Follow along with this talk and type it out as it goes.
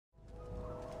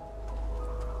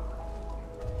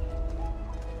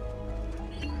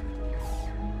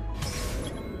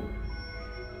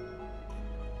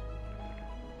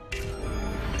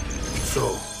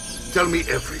Tell me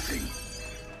everything.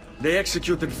 They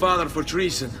executed father for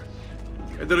treason.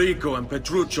 Federico and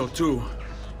Petruccio too.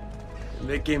 And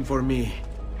they came for me.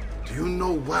 Do you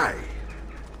know why?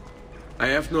 I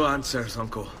have no answers,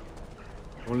 Uncle.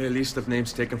 Only a list of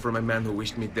names taken from a man who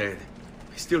wished me dead.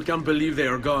 I still can't believe they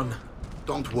are gone.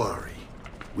 Don't worry.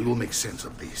 We will make sense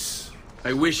of this.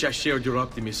 I wish I shared your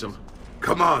optimism.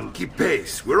 Come on, keep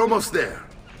pace. We're almost there.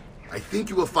 I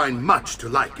think you will find much to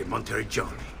like in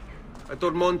Monteriggioni. I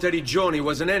thought Monteriggioni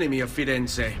was an enemy of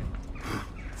Firenze.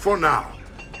 For now.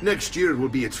 Next year it will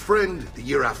be its friend, the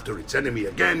year after its enemy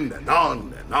again, and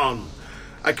on and on.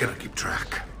 I cannot keep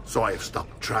track, so I have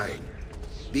stopped trying.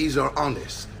 These are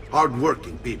honest,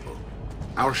 hard-working people.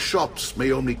 Our shops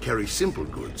may only carry simple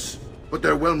goods, but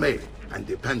they're well-made and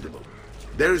dependable.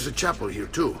 There is a chapel here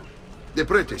too. The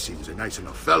prete seems a nice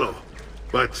enough fellow,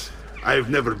 but I've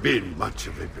never been much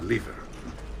of a believer.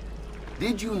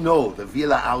 Did you know the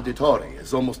Villa Auditore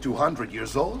is almost 200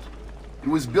 years old? It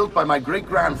was built by my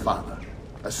great-grandfather,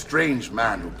 a strange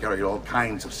man who carried all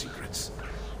kinds of secrets.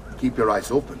 Keep your eyes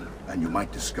open, and you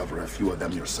might discover a few of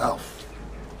them yourself.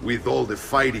 With all the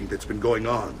fighting that's been going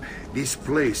on, this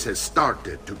place has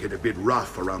started to get a bit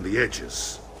rough around the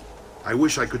edges. I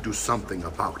wish I could do something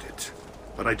about it,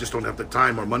 but I just don't have the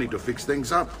time or money to fix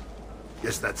things up.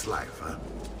 Guess that's life, huh?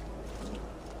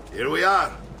 Here we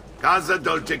are. Casa,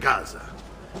 Dolce, Casa.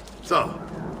 So,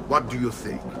 what do you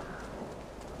think?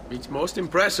 It's most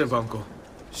impressive, Uncle.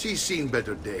 She's seen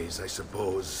better days, I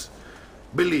suppose.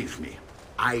 Believe me,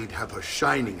 I'd have her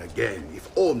shining again if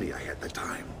only I had the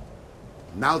time.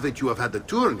 Now that you have had the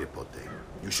tour, Nipote,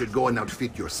 you should go and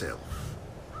outfit yourself.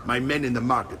 My men in the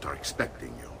market are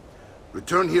expecting you.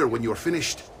 Return here when you're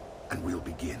finished, and we'll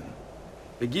begin.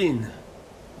 Begin?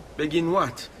 Begin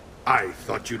what? I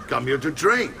thought you'd come here to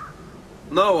train.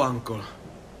 No, Uncle.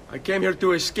 I came here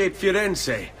to escape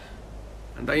Firenze.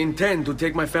 And I intend to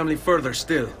take my family further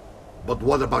still. But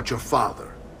what about your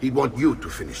father? He'd want you to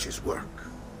finish his work.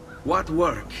 What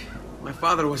work? My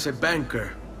father was a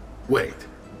banker. Wait,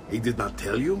 he did not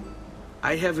tell you?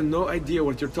 I have no idea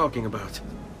what you're talking about.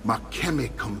 Ma che me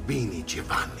combini,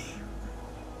 Giovanni?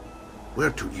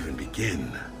 Where to even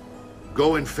begin?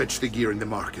 Go and fetch the gear in the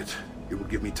market. It will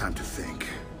give me time to think.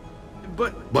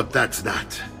 But that's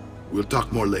that. We'll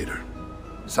talk more later.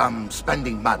 Some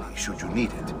spending money should you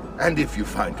need it. And if you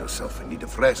find yourself in need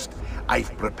of rest,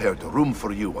 I've prepared a room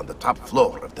for you on the top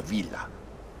floor of the villa.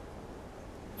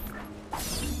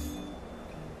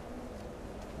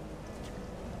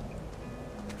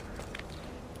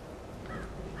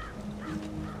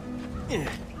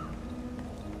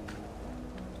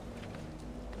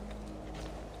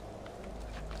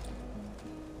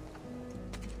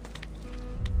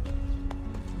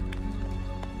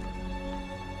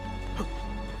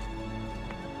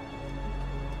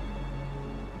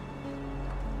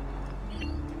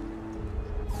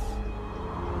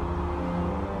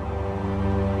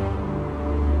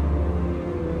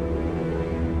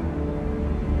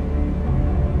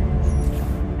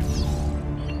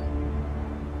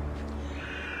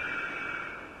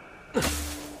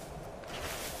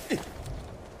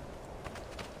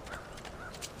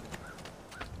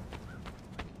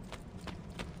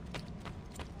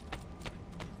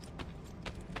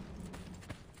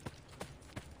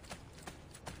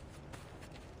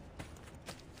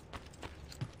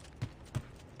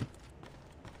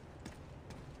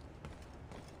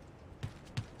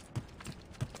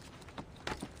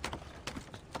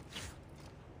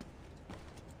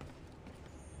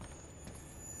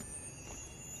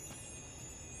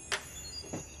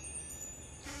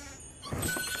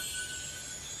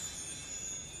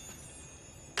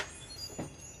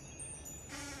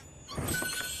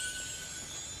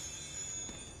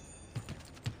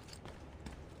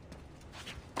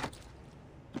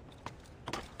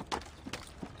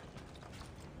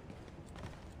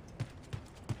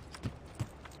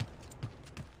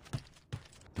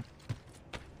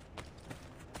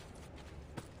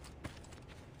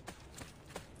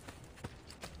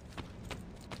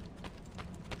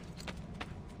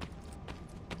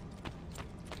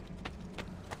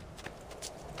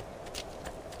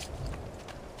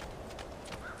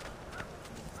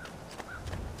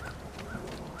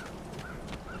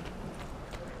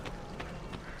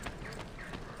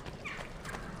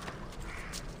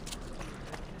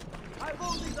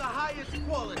 Only the highest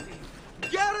quality.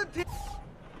 Guaranteed.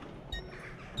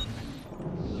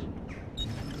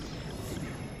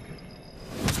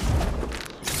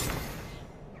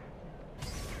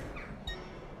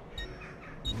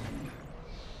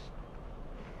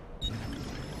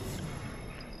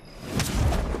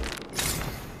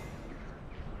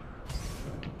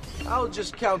 I'll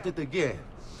just count it again.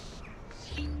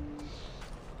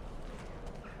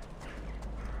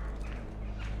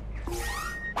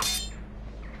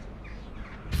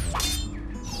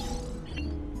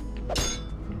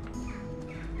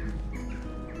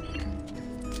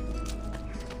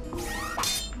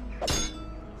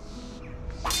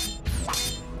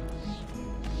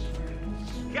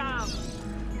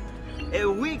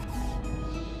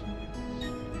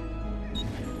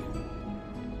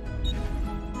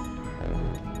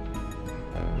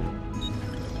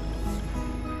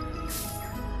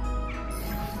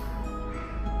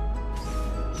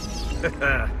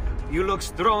 You look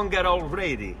stronger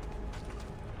already.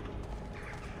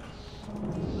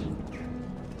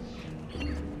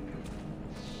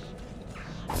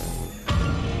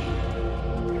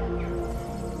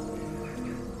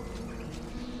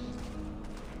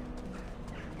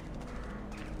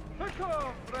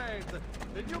 Come, friend.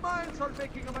 The new mines are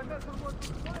making my metal work.